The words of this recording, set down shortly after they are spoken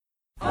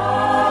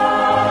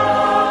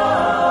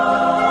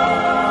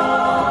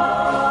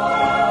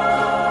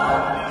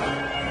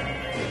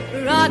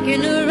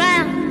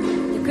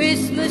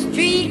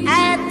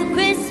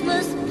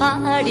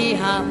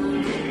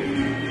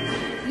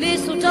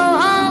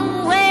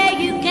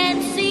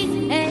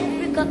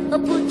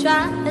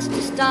tries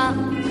to stop.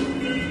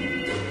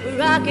 We're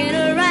rocking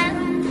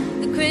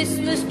around the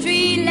Christmas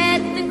tree, let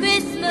the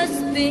Christmas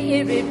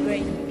spirit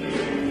ring.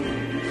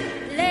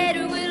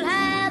 Later we'll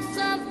have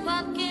some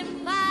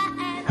pumpkin pie.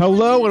 And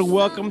hello and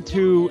welcome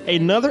to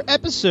another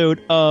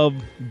episode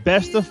of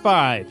Best of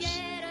Fives,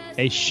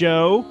 a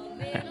show.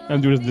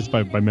 I'm doing this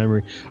by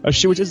memory. A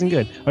show which isn't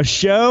good. A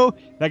show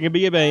that can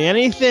be about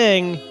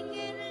anything,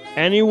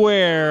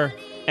 anywhere,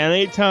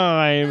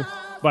 anytime,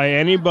 by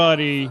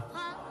anybody,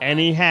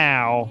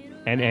 anyhow,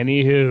 and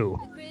anywho.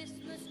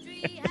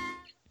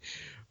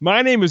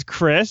 My name is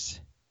Chris,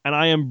 and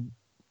I am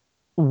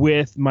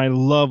with my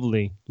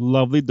lovely,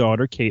 lovely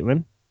daughter,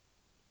 Kaitlyn.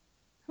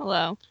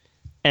 Hello.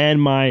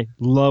 And my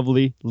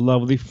lovely,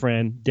 lovely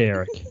friend,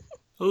 Derek.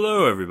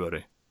 Hello,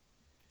 everybody.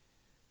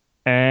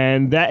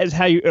 And that is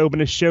how you open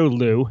a show,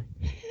 Lou.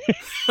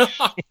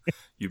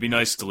 You be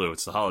nice to Lou.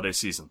 It's the holiday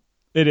season.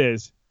 It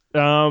is.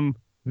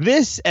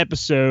 This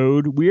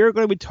episode, we are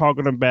going to be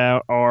talking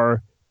about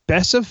our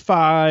best of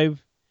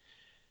 5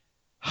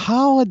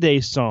 holiday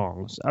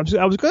songs. I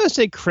was going to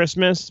say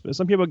Christmas, but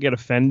some people get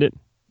offended.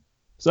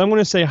 So I'm going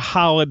to say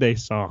holiday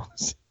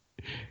songs.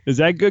 Is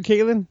that good,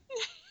 Kaitlyn?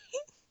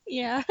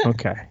 Yeah.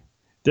 Okay.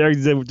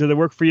 Derek, did it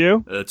work for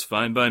you? That's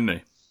fine by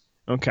me.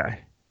 Okay.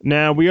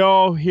 Now, we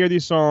all hear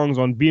these songs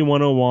on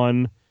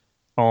B101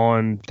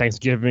 on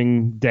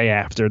Thanksgiving day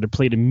after. They're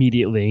played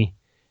immediately.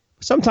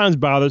 Sometimes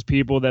bothers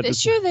people that...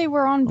 This year they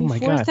were on before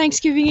God.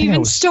 Thanksgiving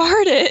even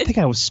started. I think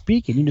I was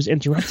speaking. You just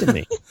interrupted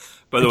me.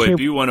 By the way,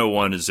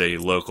 B101 is a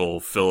local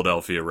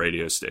Philadelphia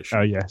radio station.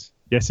 Oh, yes.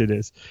 Yes, it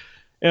is.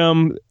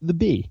 The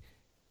B.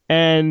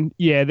 And,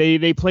 yeah,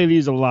 they play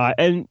these a lot.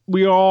 And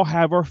we all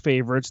have our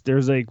favorites.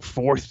 There's like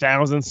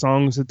 4,000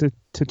 songs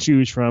to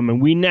choose from.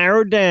 And we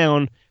narrowed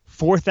down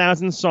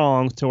 4,000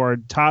 songs to our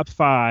top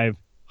 5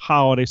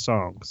 holiday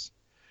songs.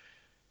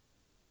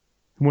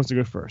 Who wants to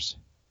go first?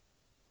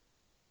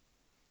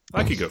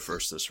 I could go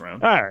first this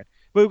round. All right.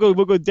 We'll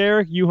go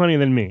Derek, you honey,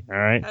 then me. All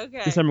right?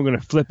 Okay. This time we're going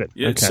to flip it.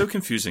 Yeah, okay. It's so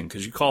confusing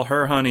because you call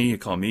her honey, you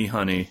call me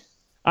honey.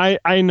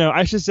 I know.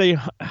 I should say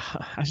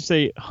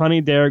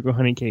honey Derek or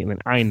honey Kaitlyn.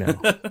 I know.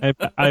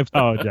 I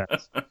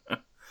apologize.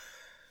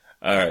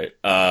 All right.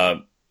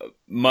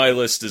 My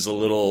list is a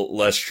little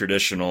less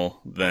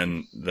traditional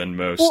than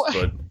most, Well,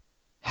 but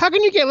how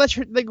can you get less?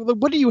 Like,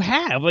 what do you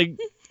have? Like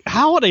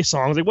holiday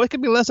songs? Like, what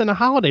could be less than a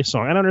holiday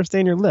song? I don't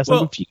understand your list. I'm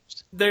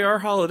confused. They are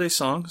holiday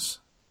songs,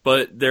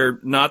 but they're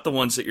not the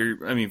ones that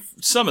you're. I mean,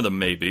 some of them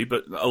may be,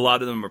 but a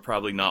lot of them are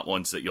probably not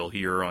ones that you'll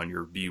hear on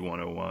your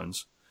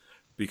B101s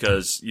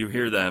because you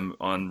hear them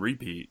on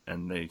repeat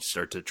and they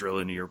start to drill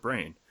into your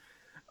brain.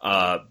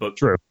 But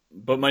True.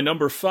 But my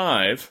number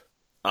 5.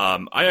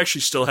 I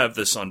actually still have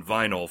this on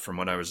vinyl from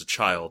when I was a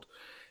child.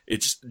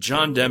 It's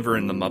John Denver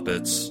and the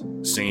Muppets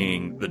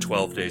singing The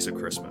 12 Days of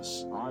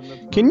Christmas.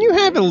 Can you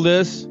have a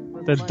list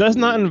that does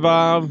not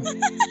involve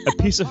a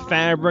piece of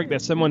fabric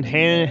that someone's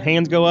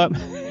hands go up?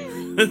 No.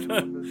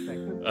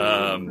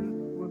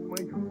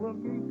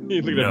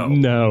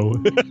 No.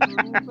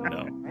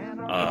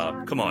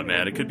 Come on,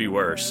 man. It could be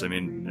worse. I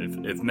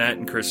mean, if Matt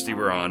and Christy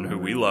were on, who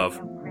we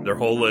love, their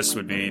whole list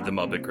would be the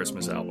Muppet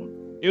Christmas album.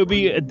 It would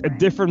be a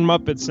different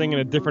Muppet singing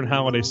a different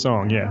holiday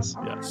song, yes.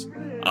 Yes.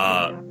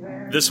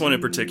 This one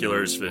in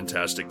particular is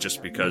fantastic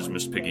just because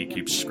Miss Piggy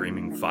keeps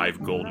screaming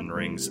 5 golden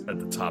rings at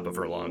the top of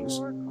her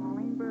lungs.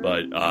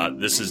 But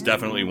this is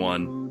definitely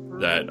one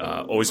that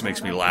always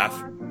makes me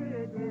laugh.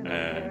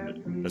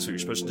 And that's what you're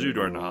supposed to do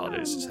during the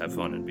holidays, is have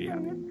fun and be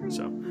happy.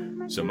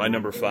 So my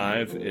number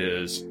 5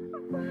 is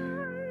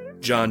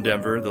John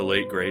Denver, the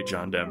late, great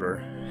John Denver,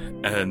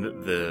 and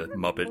the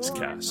Muppets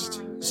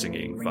cast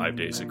singing 5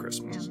 Days of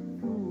Christmas.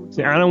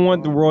 See, I don't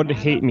want the world to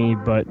hate me,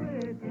 but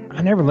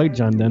I never liked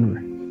John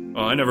Denver.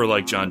 Oh, I never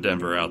liked John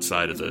Denver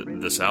outside of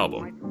this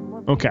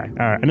album. Okay, all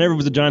right. I never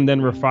was a John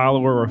Denver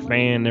follower or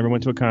fan. Never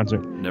went to a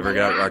concert. Never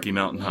got Rocky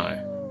Mountain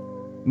High.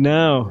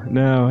 No.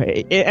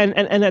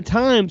 And at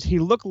times he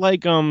looked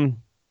like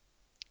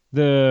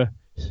the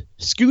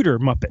Scooter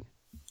Muppet.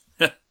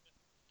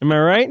 Am I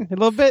right? A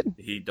little bit?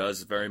 He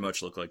does very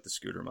much look like the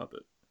Scooter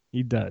Muppet.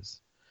 He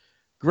does.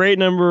 Great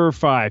number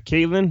 5.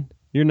 Caitlin,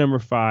 your number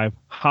 5.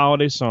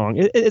 Holiday song.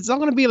 It's not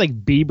going to be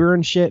like Bieber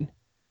and shit?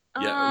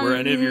 Yeah, were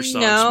any of your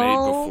songs made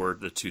before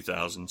the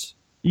 2000s?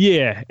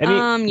 Yeah.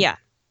 Yeah.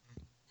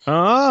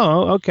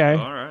 Oh, okay.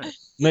 All right.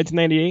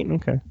 1998?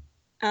 Okay.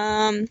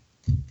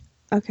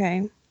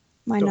 Okay.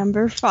 My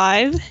number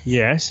 5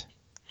 Yes.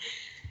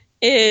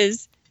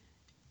 is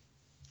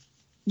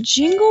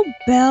Jingle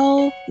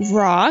Bell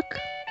Rock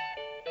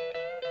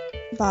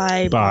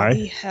by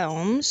Bobby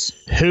Helms.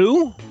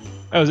 Who?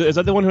 Oh, is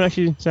that the one who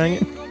actually sang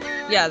it?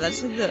 Yeah,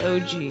 that's like the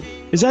OG.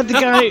 Is that the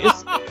guy?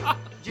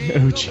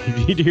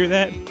 OG, did you hear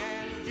that?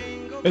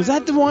 Is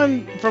that the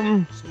one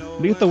from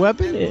Lethal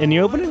Weapon in the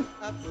opening?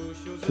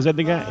 Is that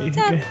the guy?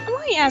 Dad, why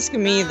are you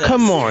asking me this?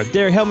 Come on,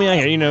 Derek, help me out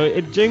here. You know,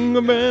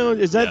 Jingle Bell.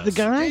 Is that the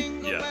guy?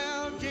 Yeah.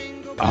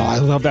 Oh, I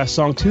love that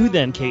song too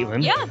then,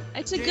 Caitlin. Yeah,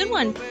 it's a good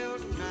one.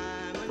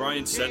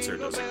 Brian Setzer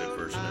does a good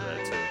version of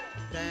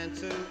that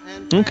too.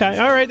 Okay,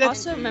 all right.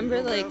 Also,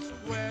 remember, like,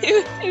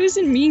 it was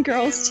in Mean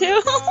Girls,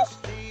 too.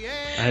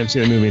 I haven't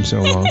seen a movie in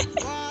so long.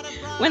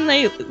 When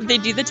they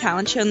do the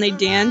talent show and they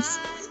dance.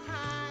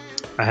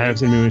 I haven't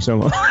seen a movie in so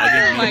long. I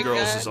think my Mean Girls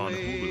God. is on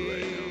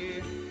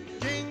Hulu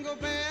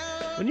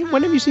right now.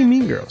 When have you seen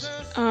Mean Girls?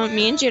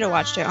 Me and Jada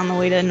watched it on the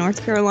way to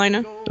North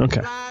Carolina.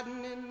 Okay.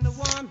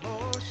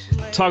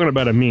 Talking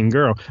about a mean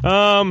girl.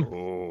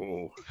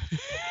 Oh.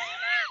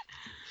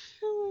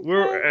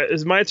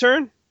 Is my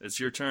turn? It's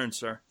your turn,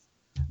 sir.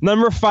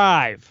 Number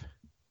 5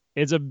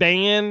 is a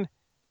band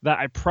that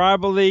I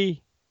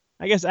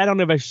guess I don't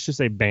know if I should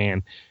say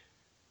band,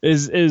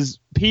 is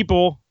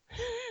people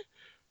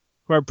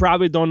who I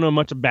probably don't know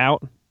much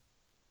about.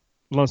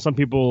 Well, some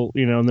people,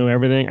 know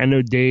everything. I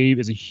know Dave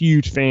is a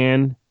huge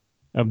fan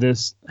of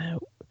this.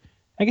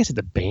 I guess it's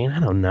a band. I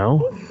don't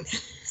know.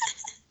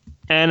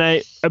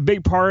 And a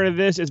big part of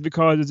this is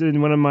because it's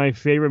in one of my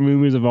favorite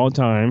movies of all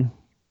time.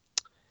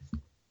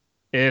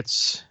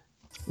 It's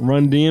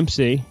Run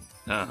DMC.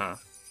 Uh-huh.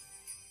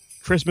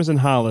 Christmas in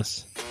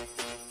Hollis.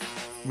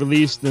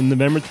 Released on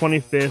November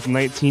 25th,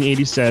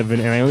 1987.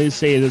 And I only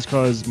say this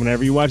because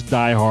whenever you watch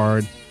Die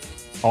Hard,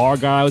 our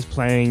guy was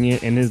playing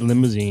it in his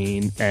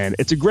limousine. And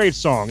it's a great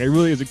song. It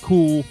really is a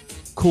cool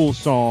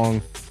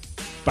song.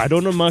 But I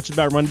don't know much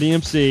about Run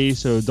DMC,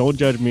 so don't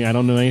judge me. I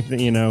don't know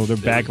anything, their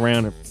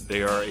background.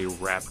 They are a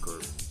rap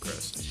group,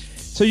 Chris.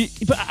 So,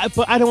 but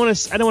I don't want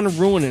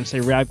to ruin it and say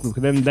rap group,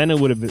 because then it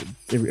would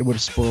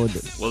have spoiled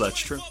it. Well, that's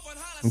true.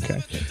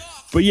 Okay,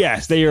 but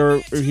yes, they are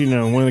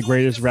one of the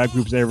greatest rap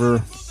groups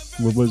ever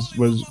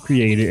was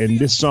created, and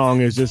this song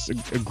is just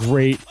a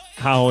great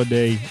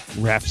holiday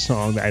rap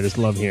song that I just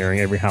love hearing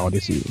every holiday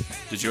season.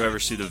 Did you ever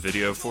see the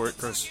video for it,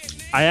 Chris?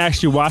 I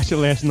actually watched it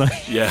last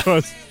night.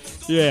 Yeah.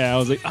 Yeah, I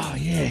was like, oh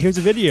yeah, here's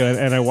a video,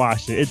 and I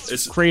watched it.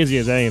 It's crazy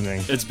as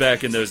anything. It's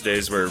back in those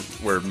days where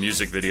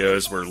music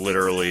videos were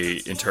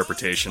literally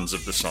interpretations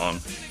of the song.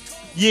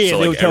 Yeah, so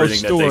they like would tell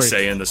everything a story. that they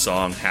say in the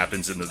song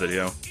happens in the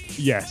video.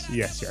 Yes.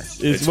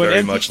 It's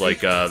very much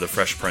like the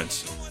Fresh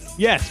Prince.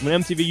 Yes,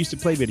 when MTV used to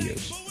play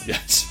videos.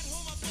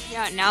 Yes.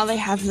 Yeah, now they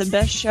have the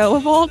best show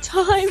of all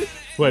time.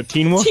 What,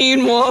 Teen Wolf?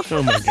 Teen Wolf.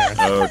 Oh my god.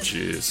 Oh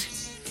jeez.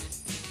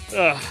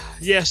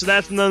 Yeah, so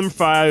that's number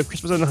 5,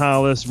 Christmas in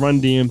Hollis, Run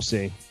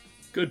DMC.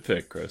 Good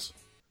pick, Chris.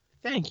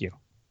 Thank you.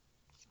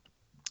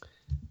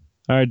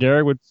 All right,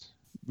 Derek, what's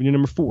your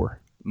number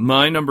 4?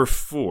 My number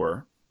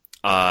 4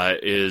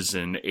 is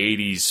an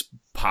 80s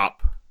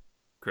pop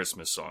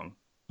Christmas song.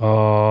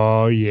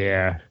 Oh,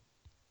 yeah.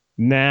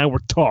 Now we're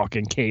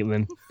talking,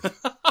 Kaitlyn.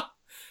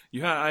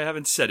 I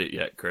haven't said it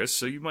yet, Chris,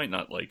 so you might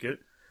not like it.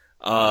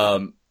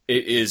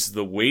 It is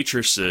the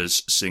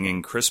Waitresses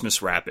singing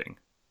Christmas Rapping.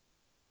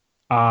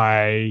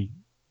 I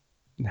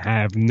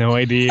have no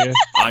idea.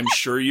 I'm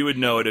sure you would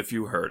know it if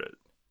you heard it.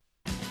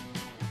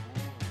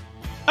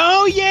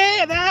 Oh,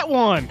 yeah, that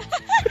one.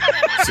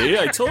 See,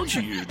 I told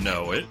you you'd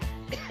know it.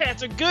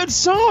 That's a good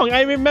song.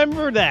 I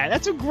remember that.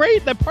 That's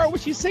that part where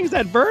she sings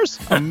that verse.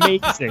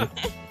 Amazing.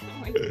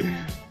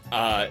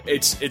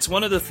 It's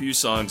one of the few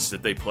songs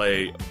that they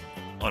play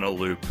on a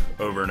loop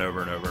over and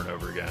over and over and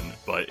over again.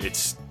 But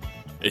it's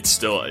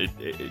still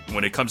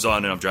when it comes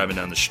on and I'm driving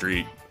down the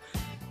street,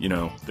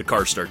 the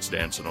car starts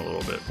dancing a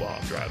little bit while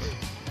I'm driving.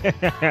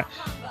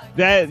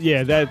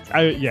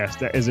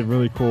 That is a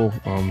really cool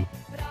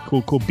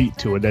beat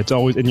to it. That's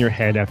always in your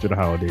head after the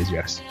holidays.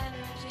 Yes.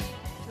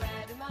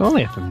 Don't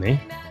laugh at me.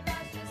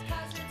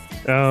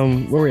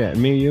 Where we at?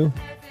 Me, you,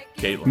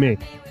 Kaitlyn. me.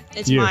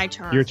 It's you. my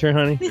turn. Your turn,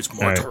 honey. It's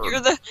my turn.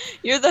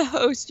 You're the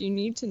host. You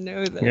need to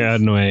know this. Yeah, I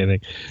don't know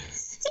anything.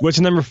 What's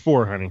number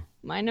 4, honey?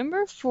 My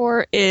number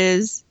 4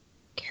 is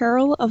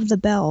 "Carol of the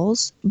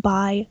Bells"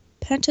 by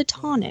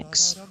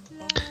Pentatonics.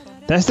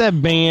 That's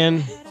that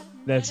band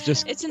that's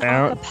just It's an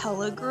out. a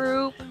cappella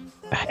group.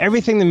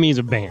 Everything to me is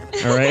a band,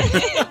 all right?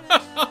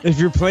 If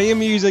you're playing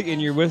music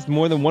and you're with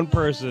more than one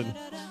person,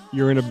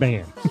 you're in a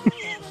band.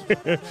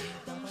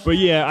 But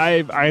yeah,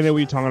 I know what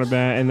you're talking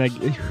about. And like,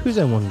 who's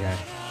that one guy?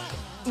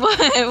 What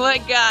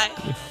guy?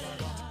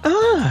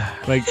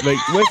 Like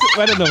what's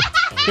I don't know.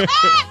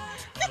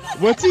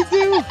 What's he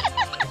do?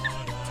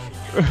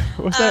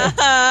 What's that?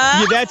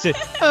 Yeah, that's it.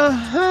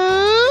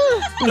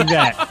 Who's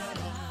that?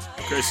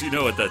 Chris, you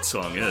know what that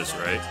song is,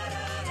 right?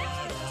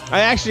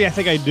 I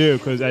think I do,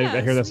 because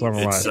I hear that song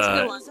a lot.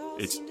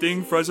 It's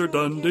ding, fries are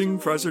done, ding,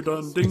 fries are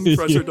done, ding,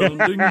 fries are done,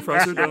 ding,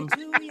 fries are done.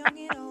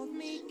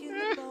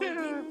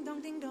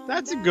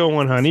 That's a good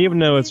one, honey, even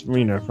though it's,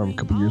 from a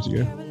couple years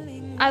ago.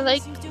 I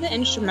like the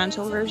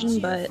instrumental version,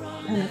 but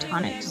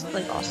Pentatonics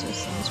also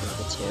sings with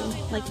it too.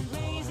 Like,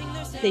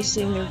 they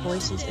sing their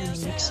voices and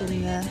they mix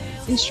in the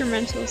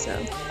instrumental, so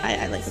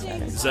I like it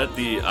better. Is that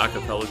the a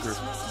cappella group?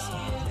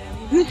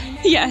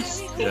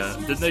 Yes. Yeah.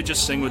 Didn't they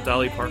just sing with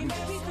Dolly Parton?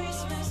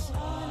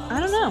 I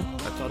don't know.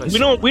 I thought I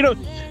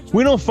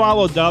We don't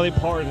follow Dolly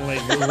Parton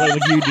like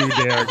you do,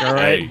 Derek. All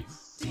right.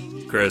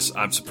 Hey, Chris,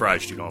 I'm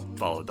surprised you don't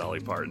follow Dolly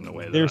Parton the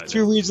way that There's I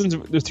two do. reasons.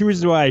 There's 2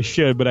 reasons why I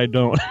should, but I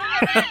don't.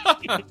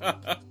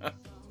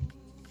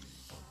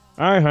 All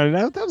right, honey.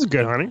 That was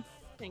good, honey.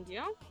 Thank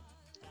you.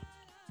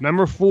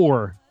 Number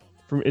 4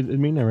 from it's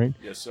me now, right?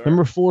 Yes, sir.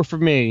 Number 4 for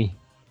me.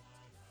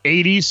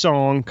 80s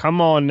song.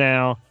 Come on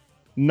now.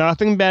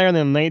 Nothing better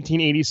than a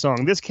 1980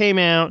 song. This came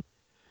out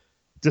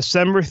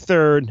December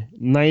 3rd,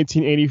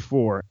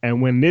 1984.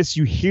 And when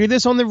you hear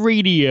this on the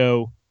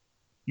radio,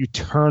 you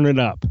turn it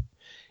up.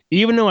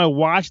 Even though I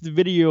watched the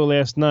video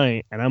last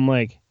night and I'm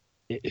like,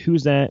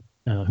 who's that?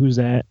 Who's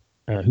that?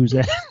 Who's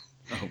that?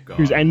 Oh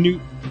God. I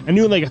knew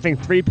like I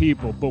think 3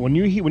 people. But when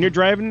you're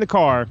driving in the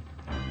car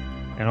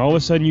and all of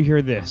a sudden you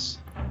hear this,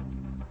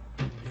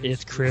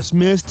 it's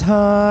Christmas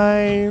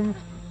time.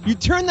 You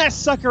turn that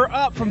sucker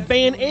up from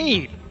Band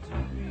Aid.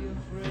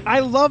 I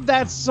love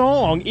that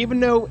song, even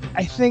though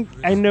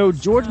I know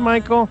George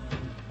Michael,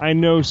 I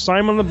know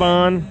Simon Le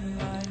Bon,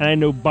 and I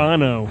know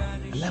Bono.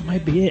 And that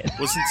might be it.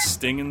 Wasn't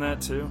Sting in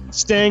that too?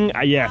 Sting,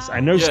 yes, I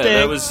know Sting. Yeah,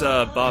 that was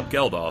Bob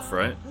Geldof,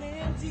 right?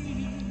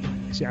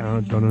 See, I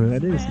don't know who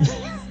that is.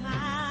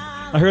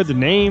 I heard the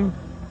name.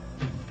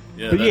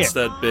 Yeah, but that's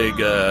that big.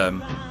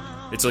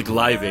 It's like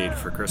Live Aid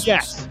for Christmas.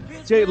 Yes.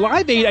 See,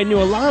 Live Aid, I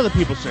knew a lot of the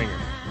people singing.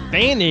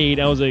 Band Aid,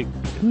 I was like,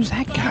 who's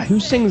that guy? Who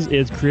sings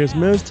It's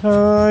Christmas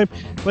Time?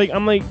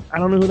 I'm like, I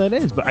don't know who that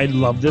is, but I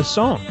love this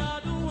song.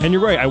 And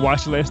you're right, I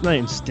watched it last night,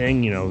 and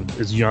Sting,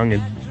 is young,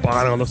 and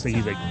Bono looks like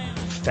he's like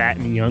fat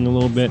and young a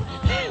little bit.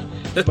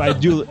 But I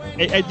do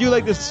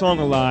like this song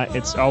a lot.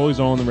 It's always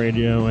on the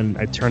radio, and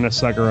I turn that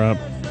sucker up.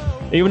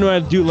 Even though I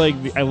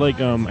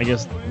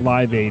guess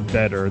Live Aid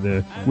better.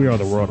 The We Are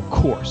the World, of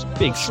course,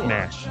 big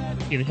smash.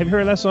 Have you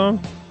heard that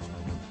song?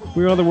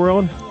 We Are the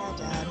World. Yeah,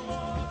 Dad.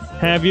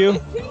 Have you?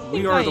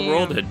 We Are the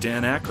World had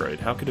Dan Aykroyd.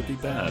 How could it be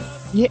bad?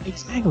 Yeah,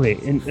 exactly.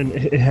 And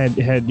it had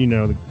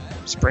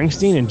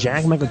Springsteen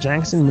and Michael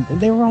Jackson,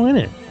 and they were all in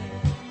it.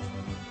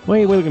 What are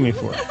you looking at me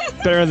for?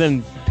 Better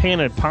than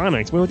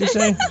Panatonics. What would you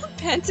say?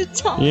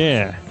 Pentatonic.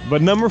 Yeah.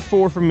 But number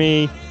 4 for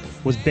me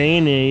was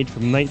Band Aid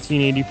from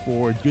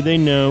 1984. Do They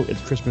Know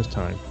It's Christmas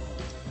Time?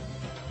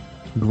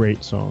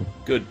 Great song.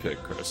 Good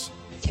pick, Chris.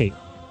 Kate.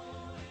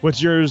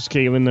 What's yours,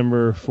 Kaitlyn,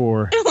 number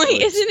 4?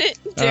 Wait, isn't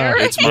it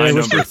Derek? It's my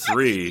number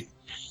 3.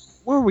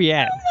 Where are we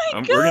at?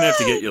 Oh my We're gonna have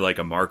to God. get you like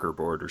a marker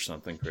board or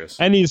something,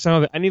 Chris. I need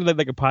something. I need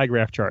like a pie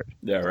graph chart.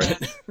 Yeah,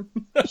 right.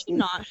 You should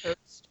not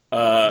host.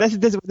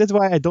 That's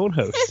why I don't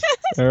host.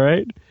 All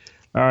right.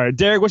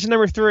 Derek, what's your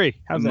number 3?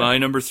 How's that? My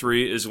number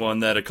 3 is one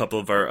that a couple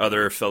of our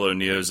other fellow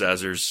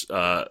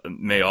NEOZAZers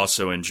may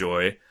also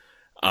enjoy.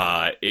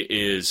 It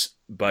is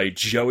by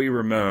Joey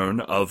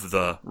Ramone of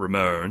the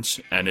Ramones,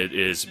 and it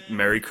is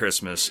Merry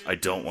Christmas, I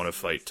Don't Want to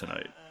Fight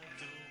Tonight.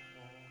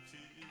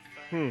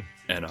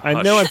 And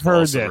I know I've heard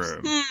falls the this.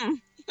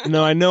 room.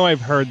 No, I know I've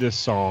heard this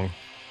song.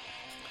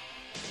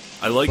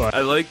 I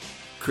like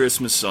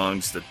Christmas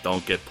songs that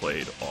don't get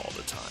played all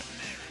the time.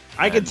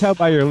 I can tell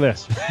by your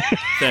list.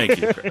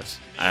 Thank you, Chris.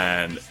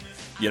 And,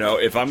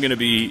 if I'm going to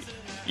be,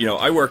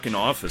 I work in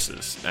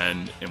offices,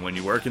 and when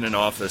you work in an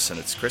office and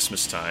it's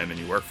Christmas time and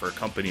you work for a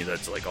company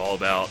that's like all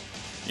about,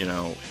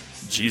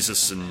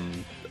 Jesus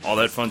and all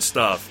that fun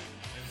stuff,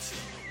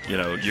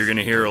 you're going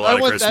to hear a lot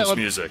of Christmas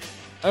music.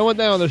 I want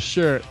that on the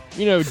shirt.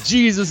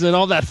 Jesus and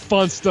all that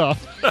fun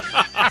stuff.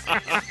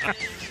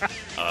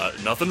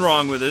 Nothing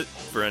wrong with it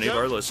for any of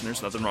our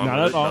listeners. Nothing wrong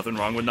with it. Nothing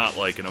wrong with not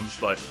liking them.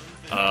 But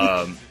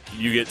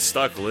you get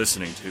stuck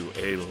listening to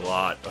a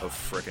lot of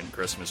frickin'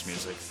 Christmas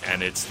music,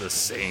 and it's the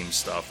same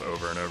stuff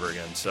over and over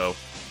again. So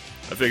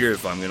I figure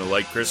if I'm going to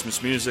like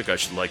Christmas music, I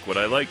should like what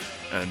I like.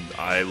 And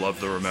I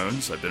love the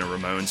Ramones. I've been a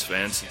Ramones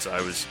fan since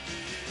I was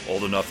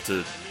old enough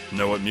to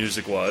know what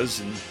music was.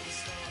 And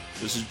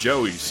this is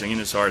Joey singing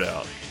his heart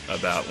out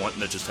about wanting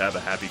to just have a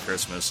happy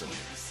Christmas and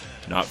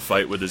not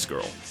fight with his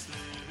girl.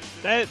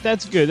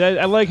 That's good.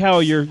 I like how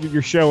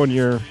you're showing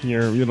your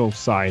little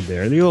side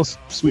there. The little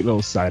sweet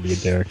little side of you,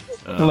 Derek.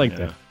 I like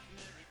that.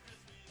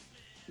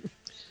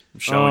 I'm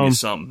showing you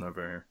something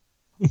over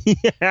here.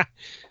 Yeah.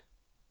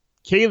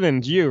 Kaitlyn,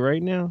 it's you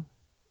right now?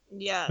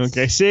 Yes.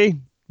 Okay, see?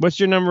 What's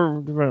your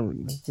number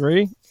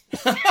 3?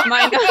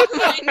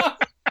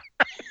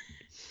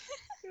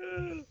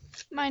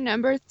 My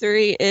number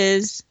 3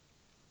 is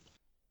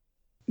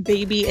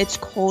Baby It's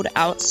Cold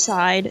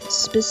Outside,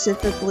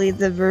 specifically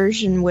the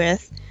version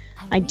with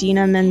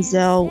Idina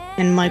Menzel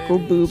and Michael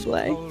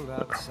Bublé.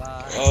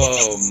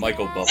 Oh,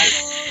 Michael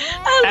Bublé.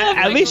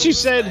 At least you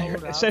said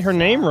her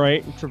name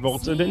right,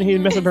 Travolta. Didn't he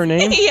mess up her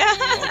name? Yeah.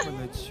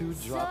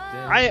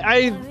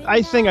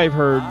 I think I've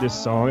heard this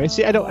song.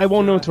 See, I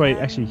won't know until I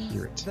actually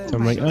hear it. So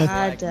I'm like, I'm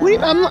not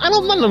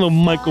a little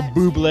Michael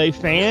Bublé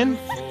fan.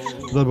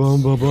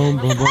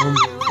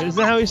 Isn't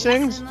that how he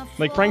sings?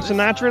 Like Frank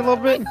Sinatra a little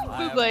bit?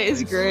 Bublé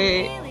is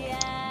great.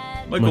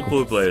 Michael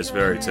Bublé is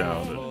very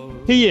talented.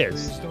 He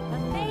is.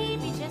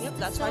 Yep,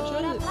 that's why I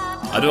chose it.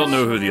 I don't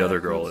know who the other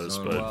girl is,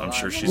 but I'm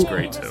sure she's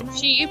great too.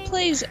 She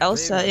plays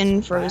Elsa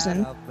in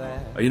Frozen.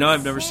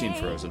 I've never seen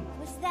Frozen.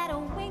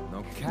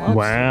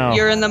 Wow.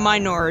 You're in the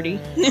minority.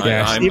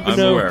 Yes, I'm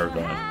aware of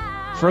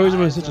that. Frozen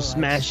was such a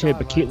smash hit,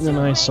 but Kaitlyn and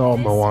I saw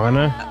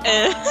Moana.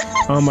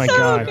 Oh my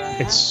God.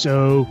 Good. It's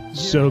so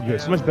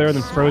good. So much better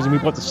than Frozen. We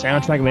bought the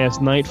soundtrack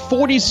last night.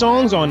 40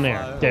 songs on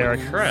there,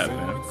 Derek. Crap,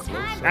 man.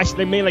 Actually,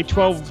 they made like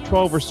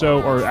 12 or so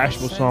are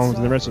actual songs,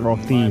 and the rest are all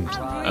themes.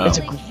 Oh. It's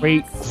a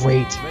great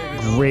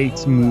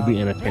movie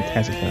and a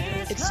fantastic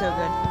soundtrack. It's so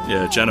good.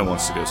 Yeah, Jenna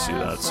wants to go see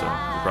that, so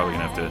we're probably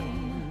gonna have to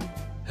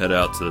head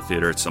out to the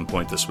theater at some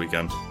point this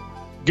weekend.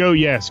 Go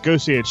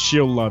see it.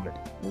 She'll love it.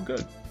 Well,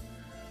 good.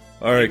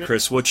 All right,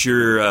 Chris, what's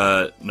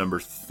your number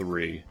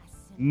 3?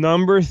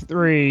 Number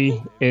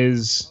 3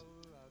 is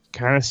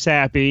kind of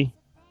sappy,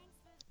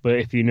 but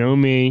if you know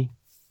me,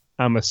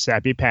 I'm a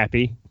sappy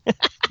pappy.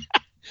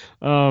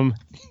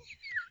 November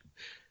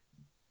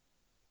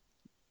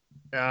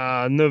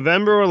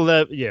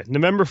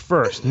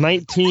 1st,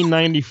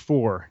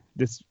 1994.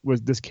 This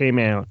came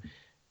out,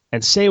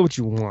 and say what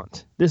you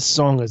want. This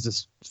song is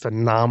just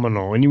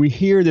phenomenal, and you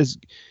hear this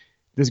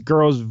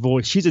girl's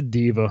voice. She's a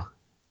diva,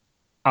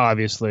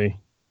 obviously.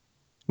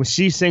 When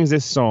she sings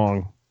this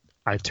song,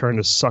 I turn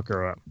to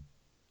sucker up.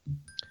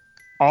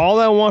 All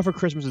I Want for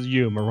Christmas Is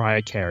You,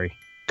 Mariah Carey.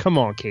 Come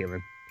on,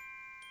 Kaitlyn.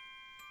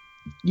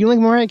 You like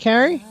Mariah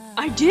Carey?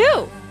 I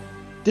do.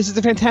 This is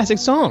a fantastic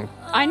song.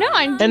 I know.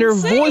 And her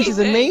voice is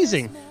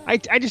amazing. I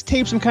just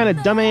taped some kind of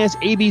dumbass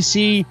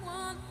ABC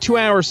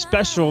 2-hour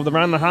special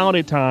around the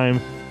holiday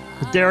time.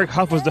 Derek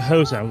Huff was the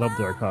host. I love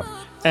Derek Huff.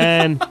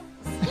 And,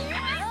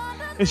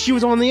 and she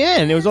was on the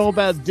end. It was all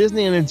about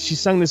Disney, and then she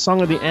sung this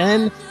song at the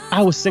end.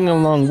 I was singing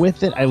along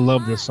with it. I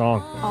love this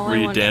song. Were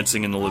you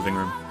dancing in the living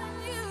room?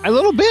 A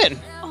little bit.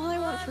 All I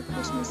Want for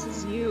Christmas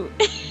Is You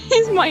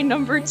is my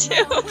number 2.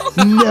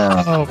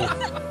 No.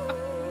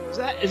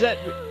 Is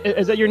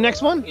that your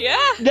next one? Yeah.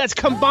 Let's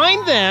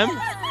combine them.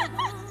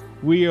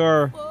 We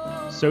are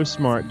so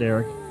smart,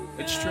 Derek.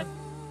 It's true.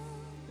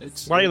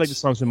 Why do you like this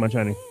song so much,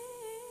 honey?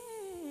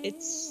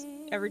 It's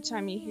every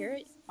time you hear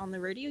it on the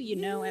radio, you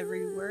know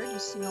every word. You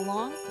sing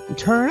along.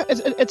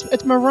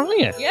 It's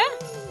Mariah. Yeah.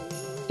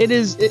 It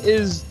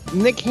is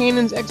Nick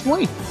Cannon's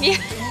ex-wife. Yeah.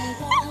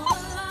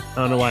 I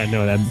don't know why I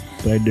know that,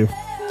 but I do.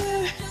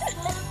 Are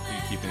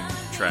you keeping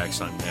tracks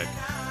on Nick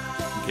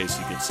in case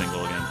he gets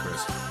single again,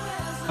 Chris?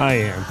 I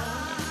am.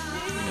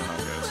 You know how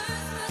it goes.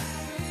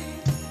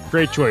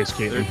 Great choice,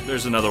 Kaitlyn.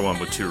 There's another one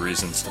with 2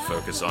 reasons to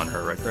focus on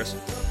her, right, Chris?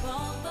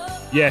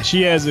 Yeah,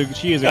 she has a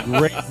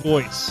great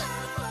voice.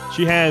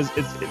 She has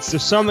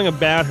there's something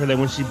about her that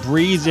when she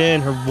breathes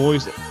in, her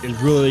voice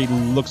it really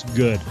looks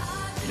good.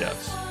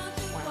 Yes.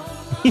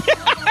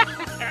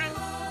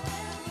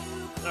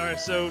 All right,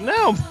 so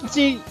now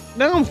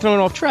I'm throwing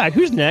off track.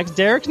 Who's next?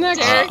 Derek's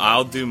next.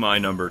 I'll do my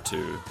number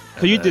 2.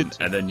 So you did,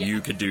 and then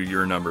you could do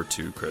your number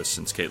 2, Chris,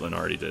 since Kaitlyn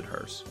already did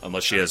hers.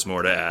 Unless she has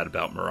more to add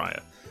about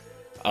Mariah.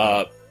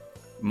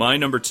 My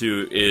number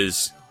 2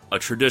 is a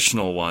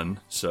traditional one,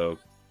 so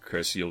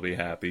Chris, you'll be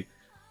happy.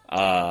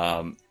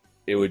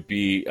 It would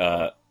be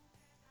I'm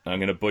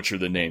going to butcher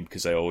the name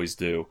because I always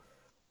do.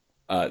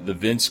 The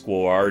Vince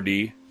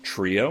Guaraldi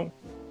Trio,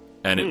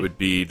 and it would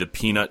be the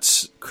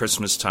Peanuts.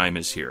 Christmas Time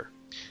Is Here.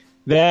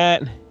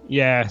 That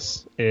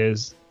is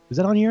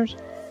that on yours?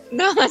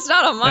 No, that's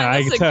not on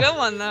mine. That's a good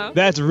one, though.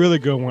 That's a really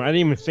good one. I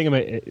didn't even think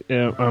about it.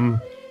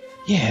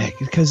 Yeah,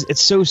 because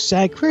it's so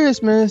sad.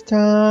 Christmas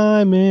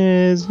time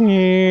is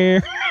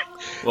here.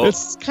 Well,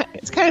 it's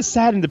kind of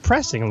sad and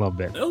depressing a little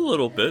bit. A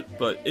little bit,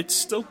 but it's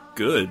still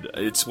good.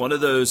 It's one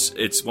of those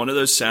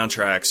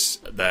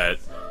soundtracks that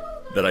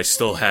I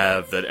still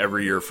have. That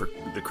every year for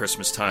the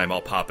Christmas time,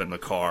 I'll pop in the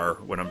car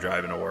when I'm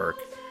driving to work.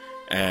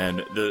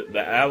 And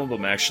the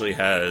album actually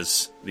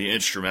has the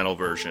instrumental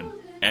version,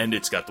 and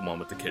it's got the one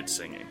with the kids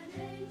singing.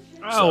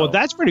 Oh, well,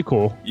 that's pretty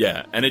cool.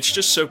 Yeah, and it's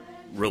just so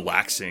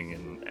relaxing,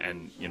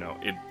 and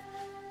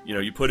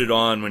you put it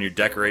on when you're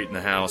decorating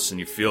the house,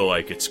 and you feel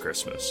like it's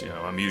Christmas.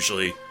 I'm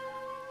usually,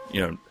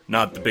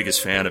 not the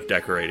biggest fan of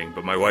decorating,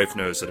 but my wife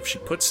knows that if she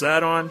puts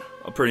that on,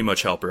 I'll pretty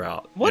much help her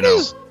out.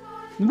 What's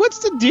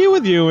the deal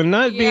with you and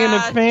not being a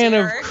fan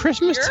Derek, of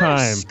Christmas you're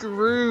time?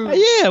 Screwed.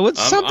 Yeah,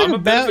 what's something I'm a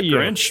about bit of a you?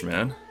 Grinch,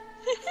 man.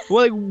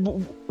 Well,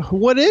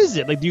 what is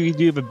it? Like, do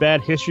you have a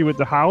bad history with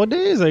the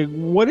holidays? Like,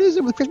 what is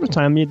it with Christmas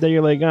time that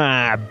you're like,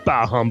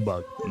 bah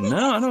humbug?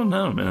 No, I don't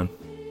know, man.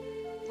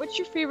 What's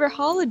your favorite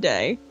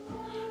holiday?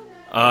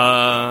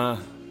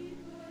 Arbor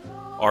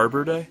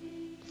Day?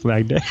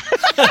 Flag Day?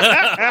 Oh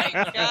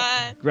my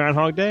God.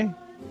 Groundhog Day?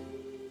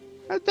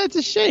 That's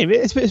a shame.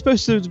 It's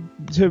supposed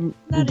to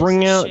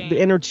bring out the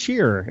inner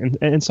cheer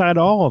inside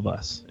all of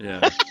us.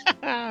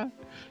 Yeah.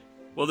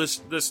 Well, this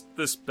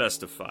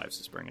best of fives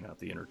is bringing out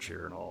the inner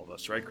cheer in all of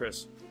us, right,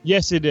 Chris?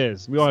 Yes, it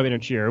is. We all have inner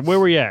cheer.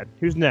 Where we at?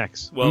 Who's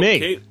next? Well,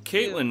 me.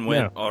 Kaitlyn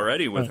went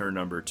already with her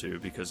number 2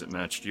 because it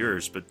matched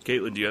yours. But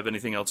Kaitlyn, do you have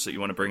anything else that you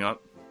want to bring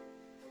up?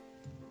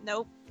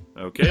 Nope.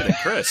 Okay, then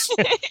Chris.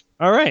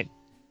 All right.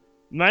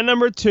 My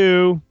number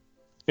 2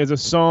 is a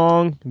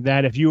song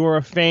that if you are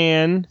a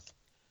fan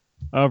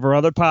of our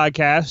other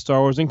podcast,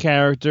 Star Wars in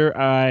Character,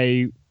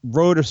 I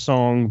wrote a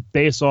song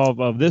based off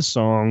of this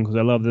song because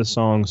I love this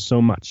song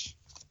so much.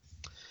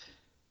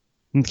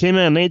 It came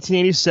out in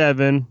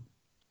 1987.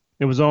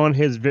 It was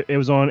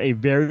on a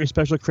very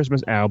special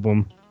Christmas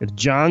album. It's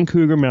John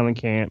Cougar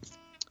Mellencamp,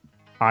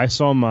 I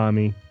Saw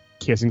Mommy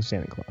Kissing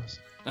Santa Claus.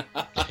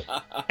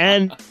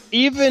 And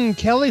even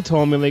Kelly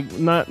told me, like,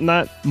 not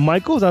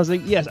Michael's. I was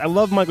like, yes, I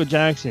love Michael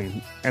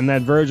Jackson, and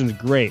that version's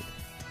great.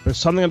 But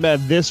something about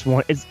this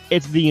one, it's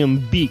the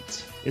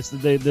beat. It's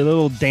the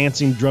little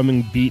dancing,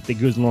 drumming beat that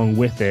goes along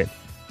with it,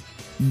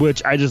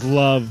 which I just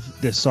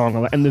love this song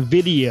a lot. And the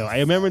video, I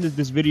remember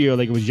this video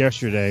like it was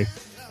yesterday,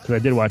 because I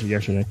did watch it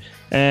yesterday.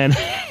 And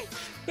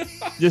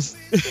just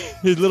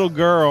his little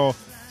girl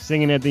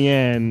singing at the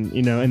end,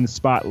 you know, in the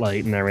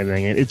spotlight and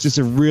everything. And it's just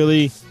a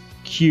really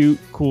cute,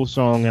 cool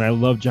song, and I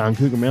love John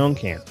Cougar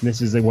Mellencamp.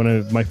 This is like one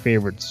of my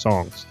favorite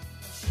songs.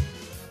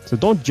 So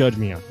don't judge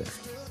me out there.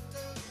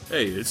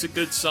 Hey, it's a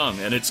good song,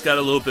 and it's got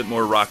a little bit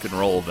more rock and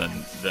roll than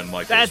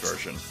Michael's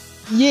version.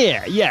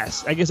 Yeah,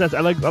 yes. I guess I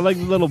like the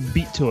little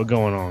beat to it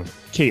going on.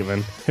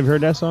 Kaitlyn, have you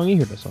heard that song? You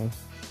heard that song?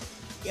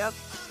 Yep.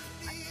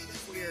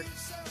 It's weird.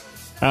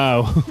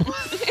 Oh.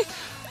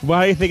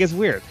 Why do you think it's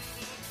weird?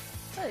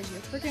 Because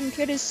your freaking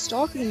kid is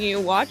stalking you,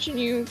 watching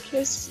you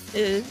kiss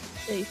a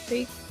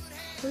fake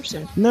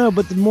person. No,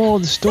 but the moral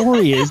of the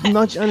story is,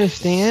 don't you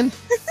understand?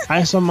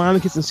 I saw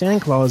Mommy kissing Santa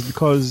Claus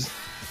because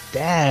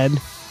Dad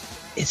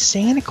is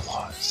Santa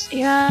Claus.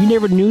 Yeah. You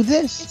never knew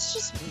this? It's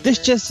just weird. This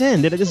just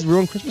in. Did I just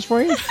ruin Christmas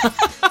for you?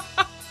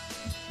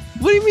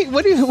 What do you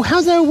mean?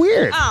 How's that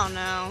weird? I don't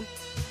know.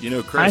 You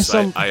know, Chris,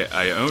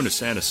 I own a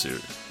Santa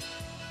suit.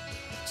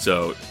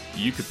 So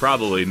you could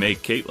probably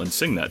make Kaitlyn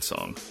sing that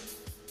song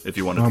if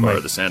you wanted to borrow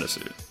the Santa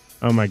suit.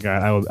 Oh my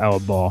God, I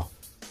would bawl.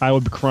 I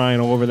would be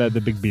crying all over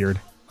the big beard.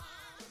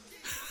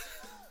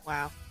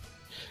 Wow.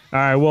 All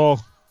right,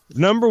 well,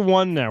 number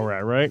one now we're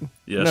at, right?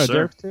 Yes, no, sir.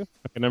 Derek too?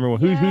 Okay, number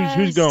one. Who's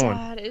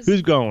going?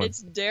 Who's going?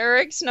 It's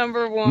Derek's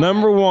number one.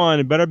 Number one.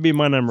 It better be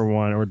my number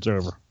one or it's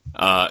over.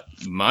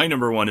 My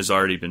number one has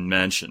already been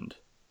mentioned.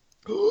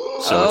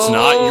 So it's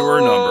not your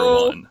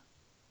number one.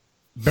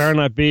 Better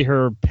not be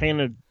her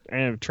painted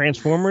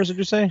Transformers, did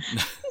you say?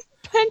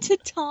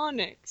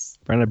 Pentatonics.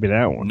 Better not be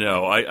that one.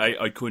 No,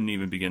 I couldn't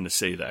even begin to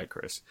say that,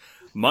 Chris.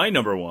 My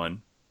number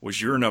one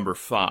was your number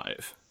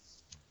 5.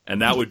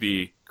 And that would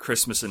be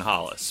Christmas in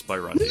Hollis by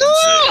Run DMC.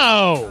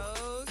 No!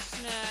 Oh,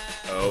 snap.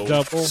 Oh,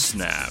 Double.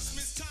 snap.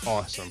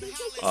 Awesome.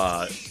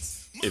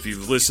 If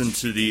you've listened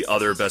to the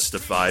other Best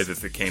of 5,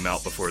 if it came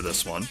out before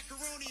this one,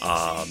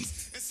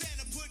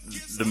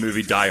 the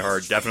movie Die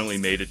Hard definitely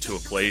made it to a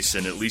place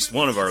in at least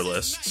one of our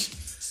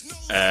lists.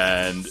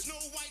 And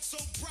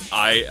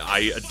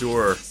I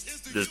adore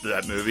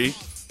that movie.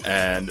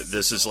 And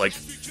this is like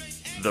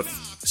the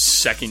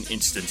second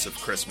instance of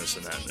Christmas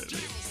in that movie.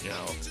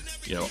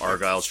 You know,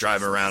 Argyle's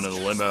driving around in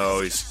the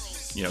limo. He's,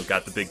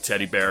 got the big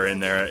teddy bear in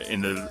there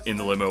in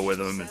the limo with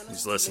him, and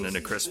he's listening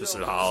to Christmas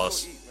in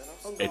Hollis.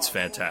 It's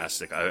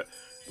fantastic. I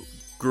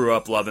grew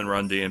up loving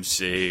Run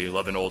DMC,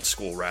 loving old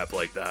school rap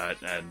like that,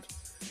 and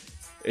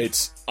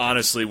it's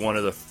honestly one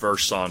of the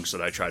first songs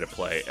that I try to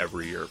play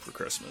every year for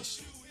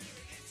Christmas.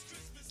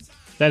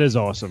 That is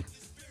awesome.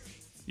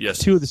 Yes.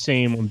 Two of the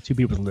same on two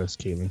people's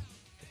list, Kaitlyn. Is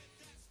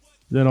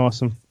that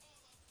awesome?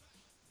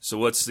 So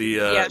what's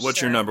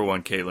what's your number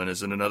one, Kaitlyn?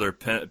 Is it another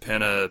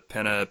penna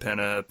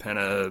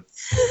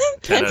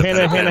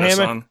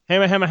song?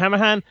 Hammer.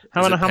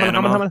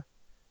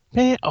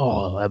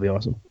 Oh, that'd be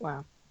awesome.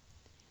 Wow.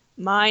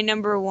 My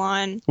number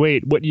one.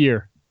 Wait, what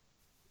year?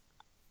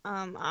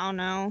 I don't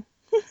know.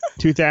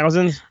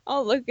 2000s?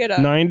 I'll look it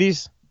up.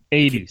 90s?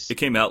 80s? It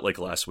came out like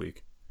last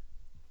week.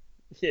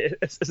 Yeah,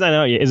 it's not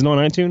out yet. Is it on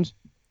iTunes?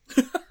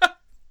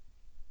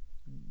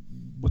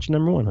 What's your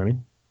number one, honey?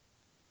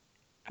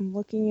 I'm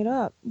looking it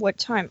up. What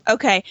time?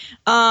 Okay.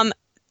 The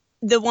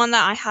one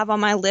that I have on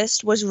my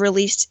list was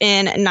released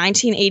in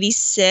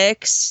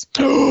 1986.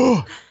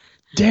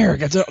 Derek,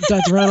 that's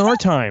around our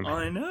time.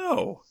 I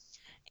know.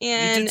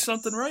 And you did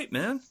something right,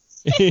 man.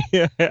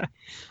 Yeah.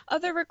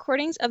 Other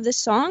recordings of the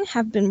song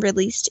have been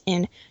released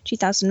in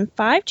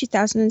 2005,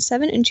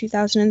 2007, and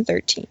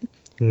 2013.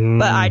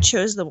 But I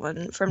chose the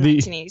one from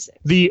 1986.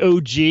 The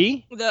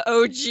OG? The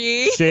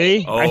OG.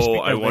 See? Oh,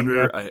 I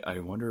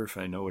wonder if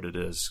I know what it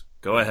is.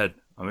 Go ahead.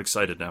 I'm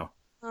excited now.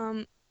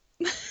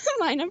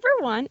 My number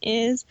one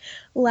is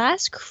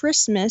Last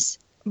Christmas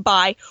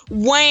by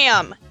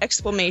Wham!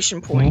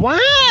 Exclamation point.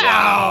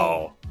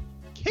 Wow!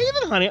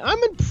 Kaitlyn, honey,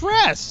 I'm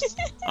impressed.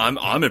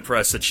 I'm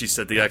impressed that she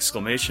said the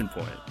exclamation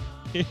point.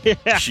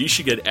 Yeah. She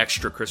should get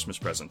extra Christmas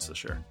presents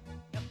this year.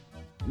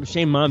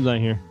 Shame Mom's not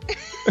here.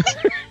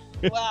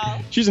 Wow.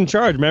 She's in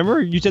charge,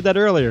 remember? You said that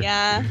earlier.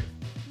 Yeah.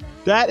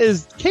 That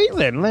is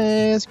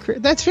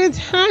Kaitlyn. That's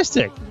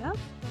fantastic. Yep.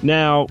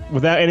 Now,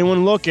 without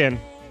anyone looking,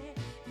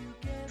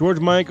 George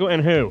Michael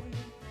and who?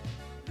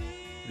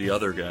 The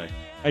other guy.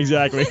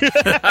 Exactly.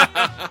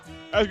 I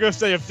was going to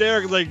say, if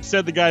Derek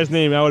said the guy's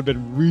name, I would have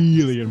been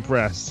really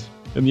impressed.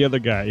 And the other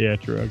guy, yeah,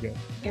 true, okay.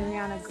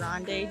 Ariana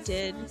Grande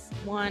did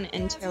one,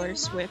 and Taylor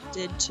Swift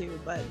did too,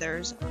 but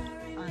theirs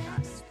are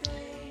not.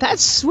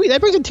 That's sweet.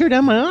 That brings a tear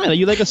down my eye.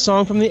 You like a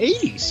song from the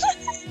 80s.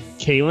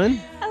 Kaitlyn?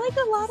 I like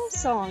a lot of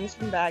songs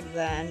from back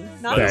then.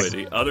 Not By the way,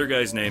 the other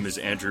guy's name is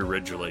Andrew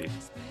Ridgeley,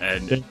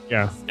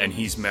 and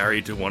he's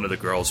married to one of the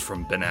girls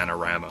from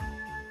Bananarama.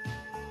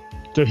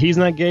 So he's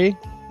not gay?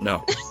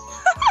 No.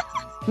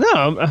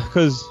 No,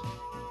 because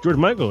George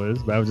Michael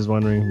is, but I was just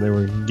wondering if they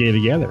were gay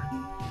together.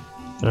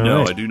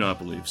 No, I do not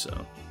believe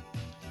so.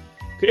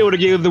 It would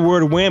have gave the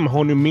word wham a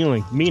whole new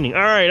meaning.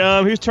 All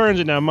right, whose turn is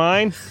it now?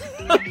 Mine?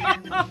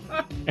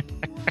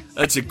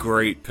 That's a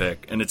great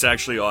pick, and it's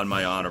actually on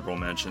my honorable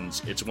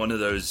mentions. It's one of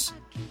those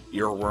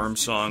earworm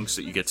songs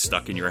that you get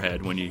stuck in your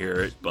head when you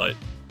hear it, but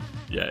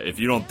yeah, if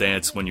you don't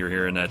dance when you're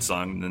hearing that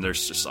song, then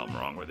there's just something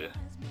wrong with you.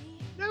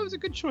 That was a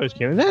good choice,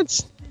 Kevin.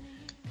 That's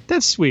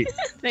sweet.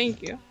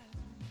 Thank you.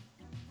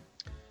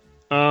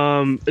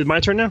 Is my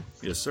turn now?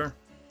 Yes, sir.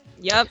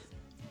 Yep.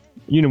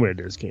 You know what it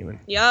is, Caitlin.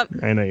 Yep.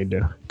 I know you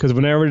do. Because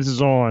whenever this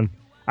is on,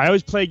 I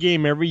always play a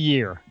game every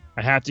year.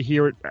 I have to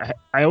hear it.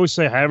 I always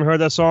say, I haven't heard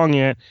that song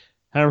yet.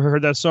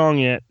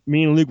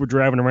 Me and Luke were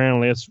driving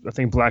around last, I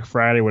think, Black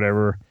Friday,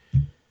 whatever.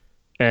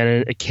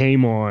 And it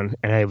came on,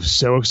 and I was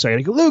so excited.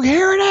 I go, Luke,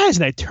 here it is!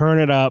 And I turn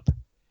it up.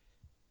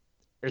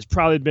 There's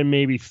probably been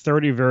maybe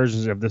 30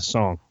 versions of this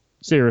song.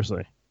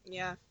 Seriously.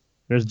 Yeah.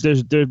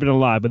 There's been a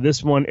lot, but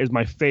this one is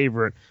my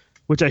favorite,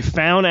 which I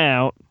found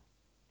out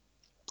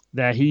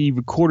that he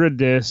recorded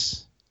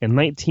this in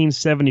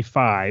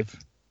 1975.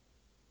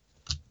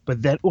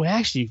 But then,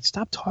 actually,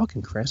 stop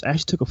talking, Chris. I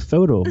actually took a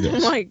photo of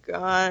this. Oh my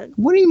god.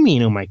 What do you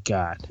mean, oh my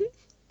god?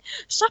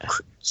 Stop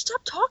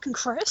talking,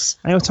 Chris.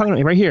 I was talking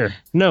right here.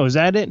 No, is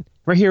that it?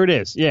 Right here it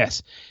is.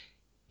 Yes.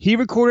 He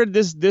recorded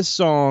this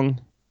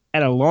song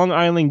at a Long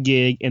Island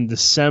gig in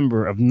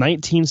December of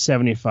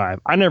 1975.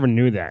 I never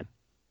knew that.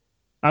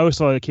 I always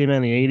thought it came out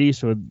in the 80s,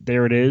 so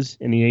there it is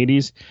in the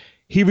 80s.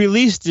 He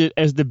released it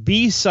as the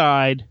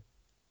B-side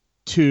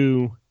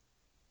to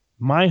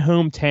My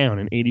Hometown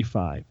in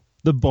 85.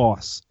 The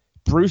Boss.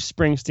 Bruce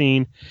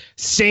Springsteen.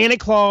 Santa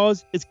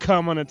Claus is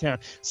coming to town.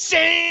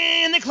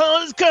 Santa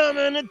Claus is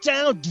coming to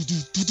town.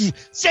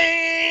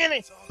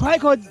 Santa. Probably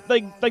called,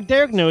 like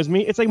Derek knows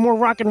me, it's like more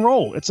rock and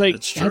roll. It's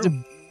like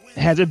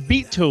has a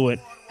beat to it,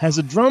 has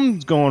the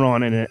drums going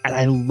on in it, and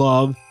I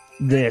love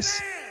this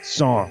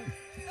song.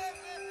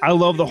 I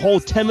love the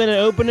whole 10-minute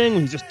opening.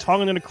 He's just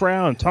talking to the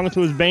crowd and talking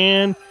to his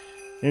band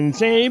and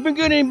saying, "You've been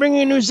good and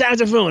bringing a new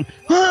saxophone."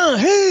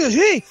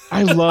 Hey.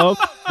 I love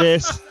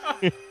this.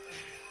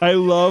 I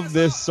love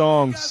this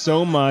song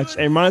so much.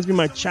 It reminds me of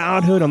my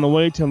childhood on the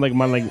way to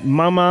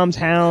my mom's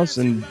house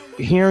and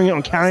hearing it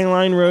on County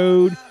Line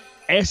Road,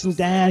 asking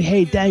Dad,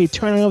 "Hey, Dad, you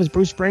turn it up? It's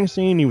Bruce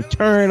Springsteen." He would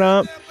turn it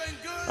up.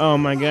 Oh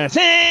my God!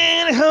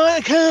 Santa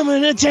Claus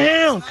coming to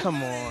town.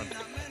 Come on.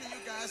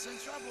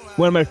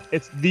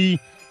 It's the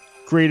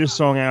greatest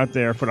song out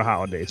there for the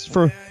holidays.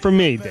 For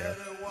me, Dad.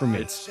 For me.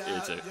 It's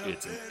an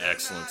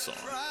excellent song.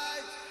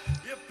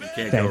 You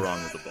can't go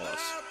wrong with The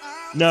Boss.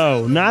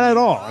 No, not at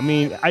all. I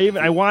mean,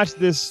 I watched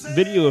this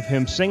video of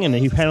him singing, and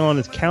he had on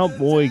his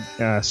cowboy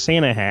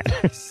Santa hat.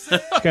 It's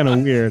kind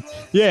of weird.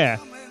 Yeah,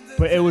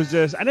 but it was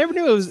just, I never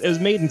knew it was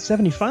made in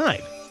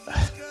 75. I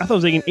thought it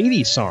was like an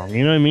 80s song,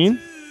 you know what I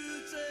mean?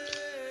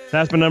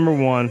 That's my number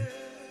one.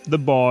 The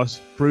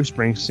Boss, Bruce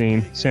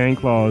Springsteen, Santa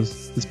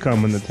Claus is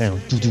coming to town.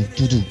 Santa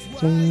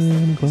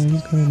Claus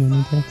is coming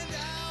to town.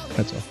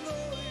 That's all.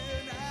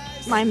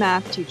 My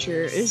math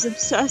teacher is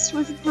obsessed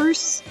with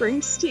Bruce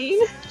Springsteen.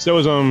 So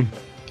is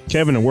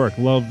Kevin at work.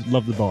 Love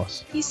The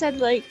Boss. He said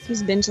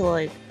he's been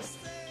to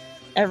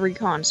every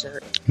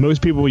concert.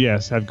 Most people,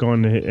 yes, have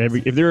gone to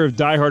every. If they're a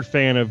diehard